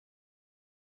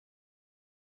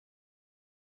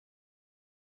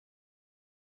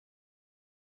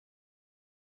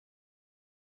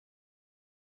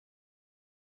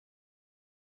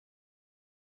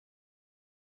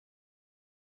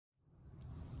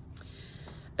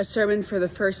A sermon for the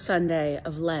first Sunday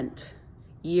of Lent,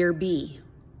 Year B.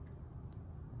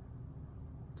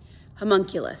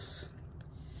 Homunculus.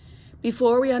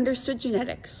 Before we understood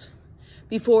genetics,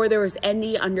 before there was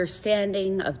any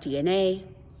understanding of DNA,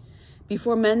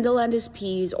 before Mendel and his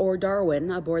peas or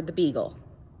Darwin aboard the Beagle,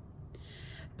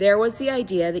 there was the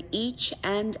idea that each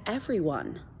and every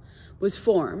one was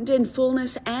formed in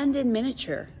fullness and in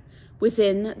miniature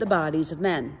within the bodies of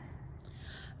men.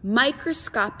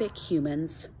 Microscopic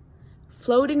humans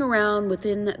floating around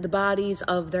within the bodies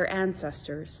of their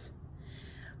ancestors,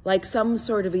 like some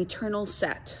sort of eternal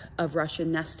set of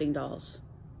Russian nesting dolls.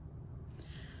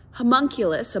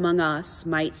 Homunculus among us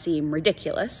might seem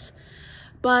ridiculous,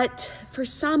 but for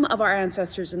some of our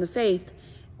ancestors in the faith,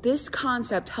 this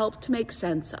concept helped to make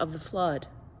sense of the flood.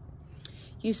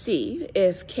 You see,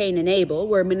 if Cain and Abel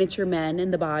were miniature men in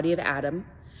the body of Adam,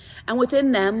 and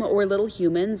within them were little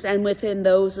humans, and within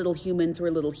those little humans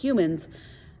were little humans,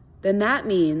 then that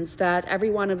means that every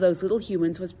one of those little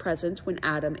humans was present when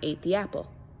Adam ate the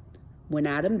apple. When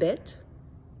Adam bit,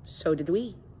 so did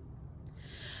we.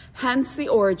 Hence the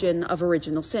origin of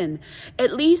original sin,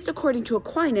 at least according to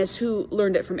Aquinas, who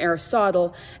learned it from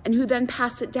Aristotle, and who then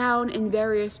passed it down in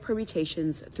various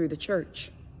permutations through the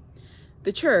church.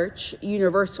 The church,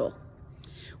 universal,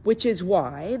 which is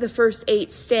why the first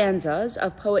 8 stanzas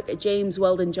of poet James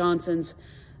Weldon Johnson's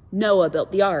Noah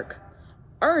Built the Ark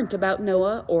aren't about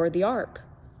Noah or the ark,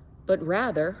 but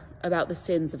rather about the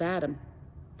sins of Adam.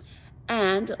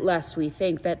 And lest we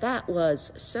think that that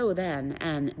was so then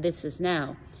and this is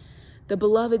now, the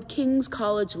beloved King's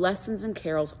College Lessons and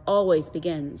Carols always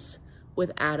begins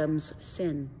with Adam's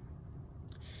sin.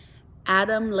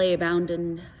 Adam lay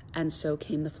abandoned, and so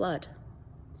came the flood.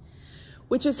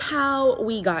 Which is how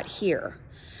we got here,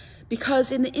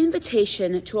 because in the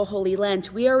invitation to a Holy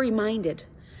Lent, we are reminded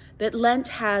that Lent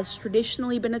has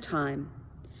traditionally been a time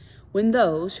when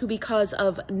those who, because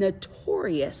of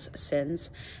notorious sins,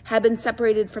 had been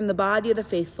separated from the body of the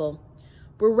faithful,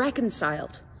 were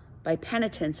reconciled by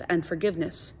penitence and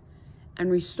forgiveness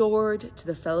and restored to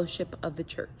the fellowship of the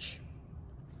church.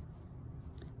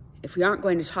 If we aren't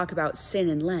going to talk about sin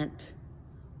in Lent,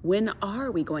 when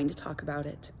are we going to talk about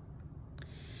it?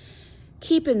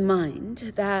 Keep in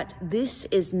mind that this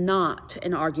is not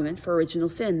an argument for original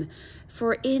sin,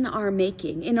 for in our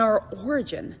making, in our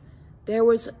origin, there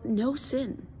was no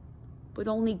sin, but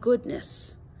only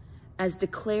goodness, as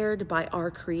declared by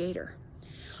our Creator.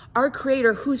 Our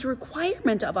Creator, whose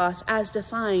requirement of us, as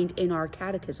defined in our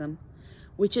catechism,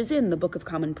 which is in the Book of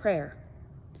Common Prayer,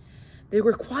 the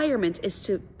requirement is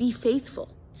to be faithful,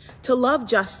 to love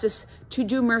justice, to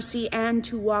do mercy, and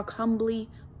to walk humbly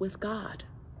with God.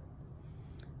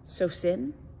 So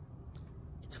sin,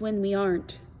 it's when we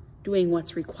aren't doing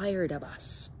what's required of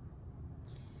us.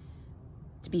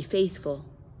 To be faithful,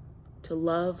 to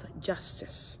love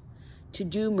justice, to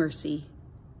do mercy,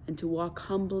 and to walk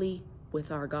humbly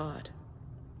with our God.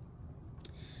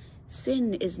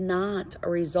 Sin is not a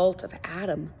result of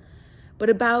Adam, but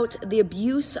about the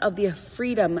abuse of the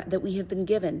freedom that we have been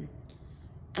given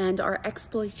and our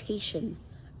exploitation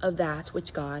of that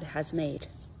which God has made.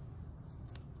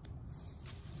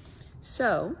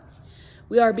 So,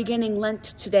 we are beginning Lent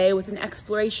today with an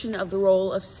exploration of the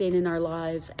role of sin in our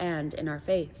lives and in our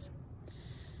faith.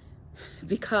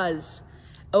 Because,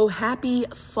 oh happy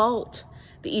fault,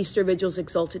 the Easter Vigil's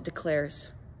Exultet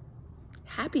declares.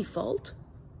 Happy fault?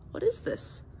 What is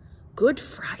this? Good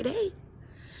Friday?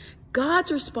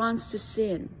 God's response to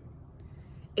sin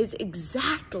is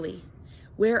exactly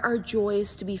where our joy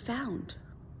is to be found.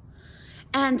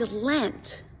 And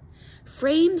Lent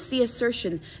frames the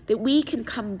assertion that we can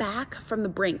come back from the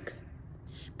brink,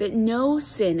 that no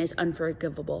sin is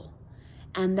unforgivable,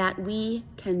 and that we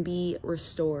can be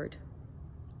restored,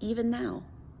 even now.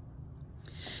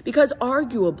 Because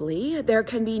arguably, there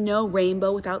can be no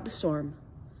rainbow without the storm,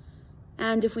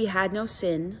 and if we had no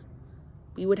sin,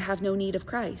 we would have no need of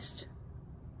Christ.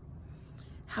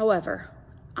 However,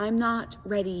 I'm not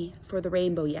ready for the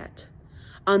rainbow yet,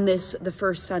 on this, the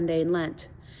first Sunday in Lent,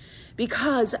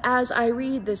 because as I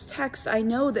read this text, I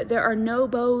know that there are no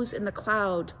bows in the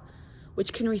cloud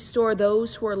which can restore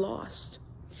those who are lost.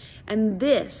 And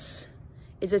this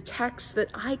is a text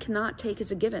that I cannot take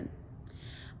as a given.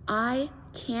 I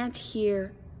can't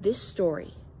hear this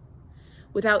story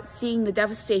without seeing the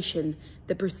devastation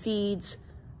that precedes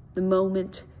the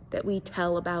moment that we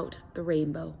tell about the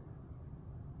rainbow.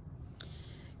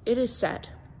 It is said,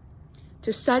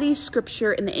 to study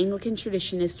Scripture in the Anglican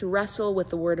tradition is to wrestle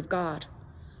with the Word of God,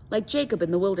 like Jacob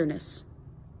in the wilderness,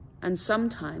 and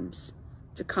sometimes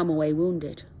to come away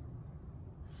wounded.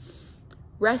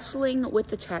 Wrestling with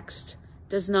the text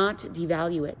does not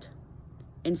devalue it.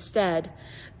 Instead,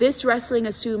 this wrestling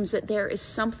assumes that there is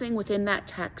something within that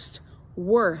text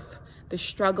worth the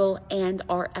struggle and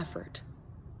our effort.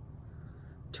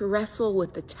 To wrestle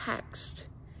with the text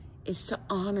is to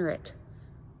honor it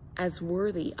as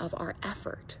worthy of our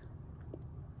effort.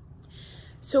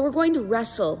 So we're going to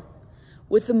wrestle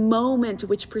with the moment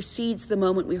which precedes the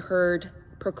moment we heard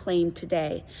proclaimed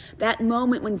today. That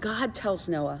moment when God tells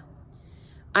Noah,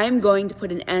 I am going to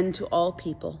put an end to all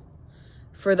people,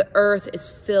 for the earth is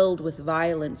filled with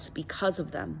violence because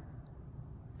of them.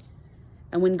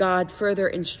 And when God further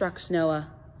instructs Noah,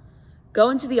 go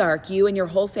into the ark, you and your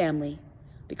whole family,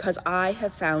 because I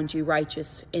have found you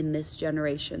righteous in this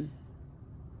generation.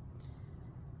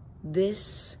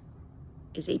 This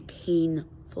is a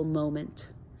painful moment.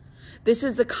 This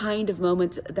is the kind of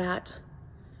moment that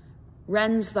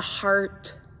rends the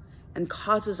heart and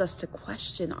causes us to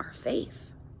question our faith.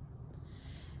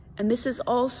 And this is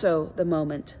also the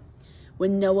moment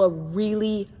when Noah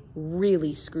really,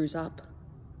 really screws up.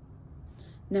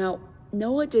 Now,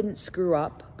 Noah didn't screw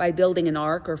up by building an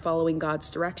ark or following God's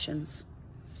directions.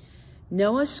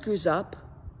 Noah screws up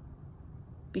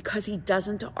because he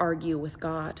doesn't argue with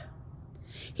God.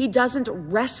 He doesn't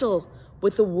wrestle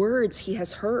with the words he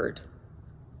has heard.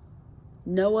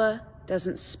 Noah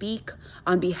doesn't speak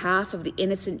on behalf of the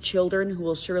innocent children who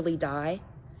will surely die.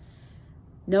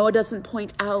 Noah doesn't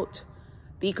point out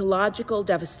the ecological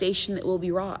devastation that will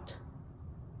be wrought.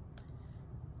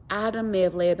 Adam may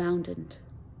have lay abandoned,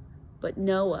 but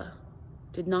Noah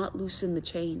did not loosen the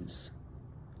chains.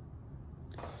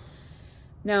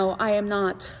 Now, I am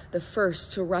not the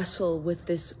first to wrestle with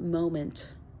this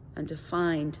moment and to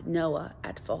find Noah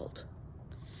at fault.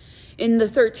 In the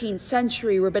 13th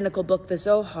century rabbinical book, the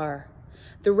Zohar,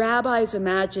 the rabbis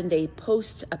imagined a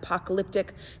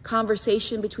post-apocalyptic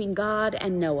conversation between God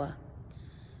and Noah,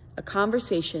 a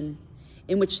conversation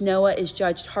in which Noah is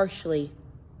judged harshly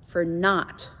for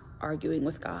not arguing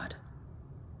with God.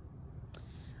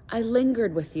 I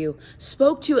lingered with you,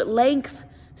 spoke to you at length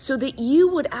so that you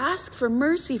would ask for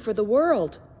mercy for the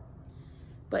world.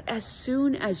 But as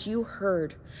soon as you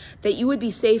heard that you would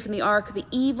be safe in the ark, the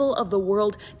evil of the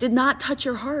world did not touch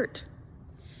your heart.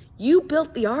 You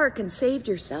built the ark and saved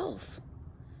yourself.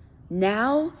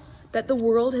 Now that the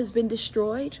world has been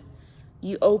destroyed,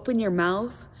 you open your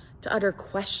mouth to utter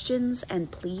questions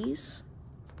and pleas.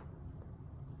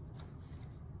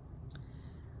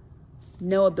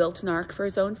 Noah built an ark for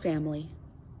his own family,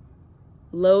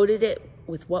 loaded it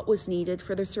with what was needed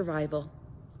for their survival,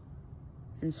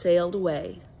 and sailed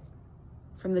away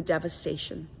from the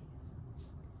devastation.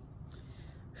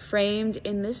 Framed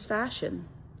in this fashion,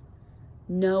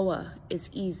 Noah is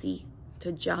easy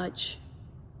to judge.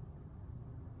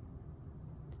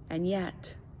 And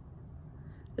yet,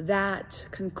 that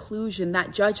conclusion,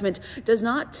 that judgment, does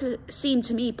not seem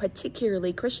to me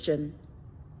particularly Christian.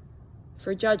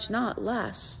 For judge not,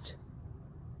 lest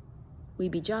we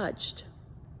be judged.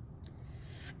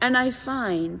 And I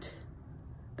find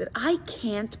that I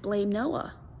can't blame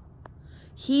Noah.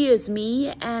 He is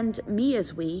me and me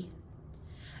is we.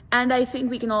 And I think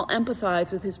we can all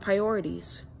empathize with his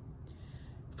priorities.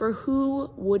 For who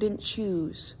wouldn't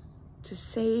choose to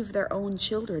save their own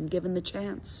children given the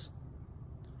chance?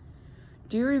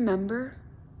 Do you remember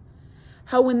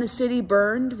how when the city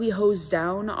burned, we hosed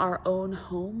down our own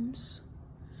homes?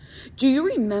 Do you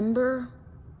remember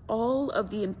all of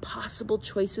the impossible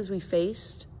choices we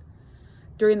faced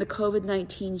during the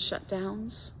COVID-19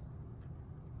 shutdowns?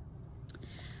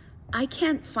 I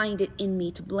can't find it in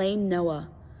me to blame Noah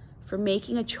for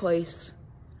making a choice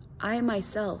I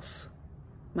myself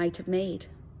might have made.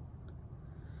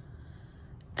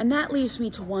 And that leaves me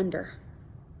to wonder,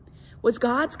 was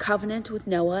God's covenant with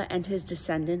Noah and his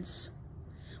descendants,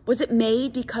 was it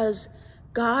made because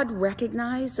God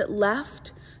recognized that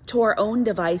left to our own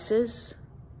devices,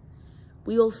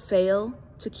 we will fail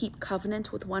to keep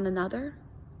covenant with one another?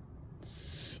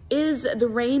 Is the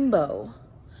rainbow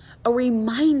a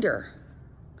reminder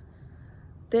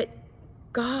that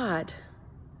God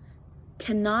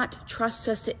cannot trust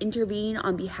us to intervene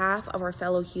on behalf of our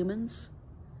fellow humans,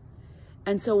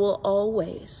 and so will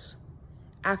always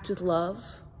act with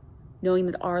love, knowing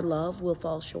that our love will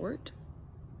fall short?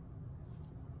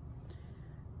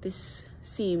 This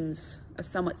seems a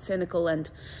somewhat cynical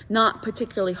and not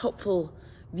particularly hopeful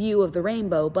view of the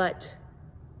rainbow, but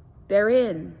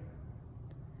therein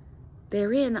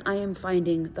I am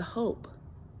finding the hope.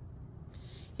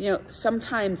 You know,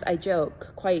 sometimes I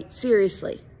joke quite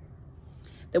seriously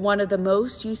that one of the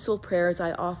most useful prayers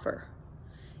I offer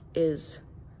is,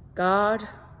 God,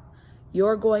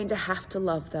 you're going to have to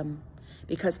love them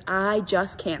because I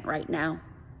just can't right now.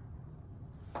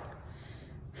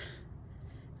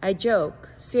 I joke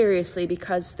seriously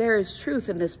because there is truth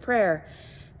in this prayer,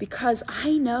 because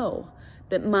I know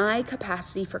that my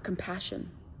capacity for compassion,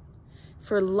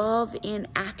 for love in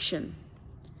action,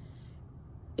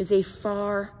 is a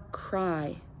far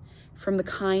cry from the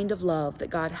kind of love that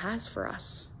God has for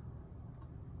us.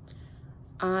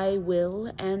 I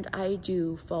will and I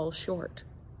do fall short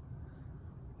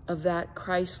of that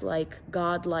Christ-like,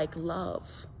 God-like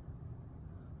love,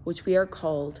 which we are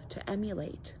called to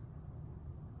emulate.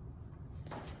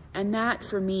 And that,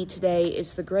 for me today,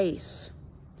 is the grace.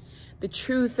 The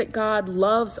truth that God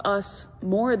loves us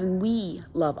more than we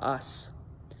love us.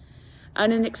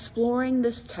 And in exploring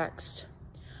this text,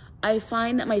 I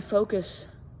find that my focus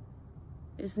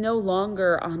is no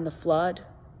longer on the flood,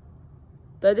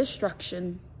 the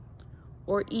destruction,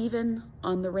 or even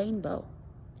on the rainbow,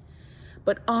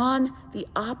 but on the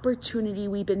opportunity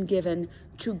we've been given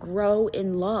to grow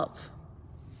in love.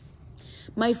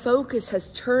 My focus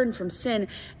has turned from sin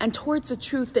and towards the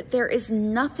truth that there is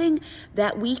nothing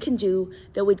that we can do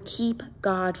that would keep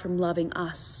God from loving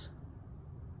us.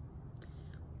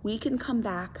 We can come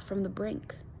back from the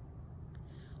brink.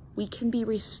 We can be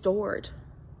restored.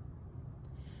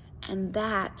 And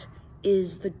that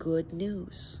is the good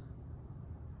news.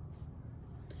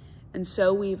 And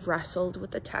so we've wrestled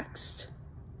with the text.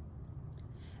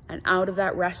 And out of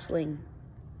that wrestling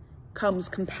comes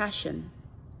compassion.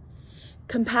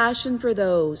 Compassion for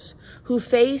those who,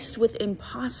 faced with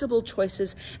impossible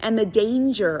choices and the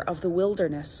danger of the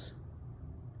wilderness,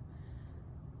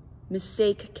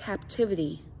 mistake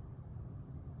captivity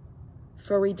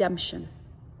for redemption.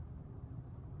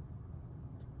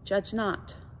 Judge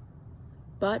not,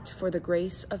 but for the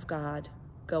grace of God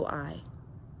go I.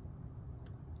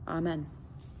 Amen.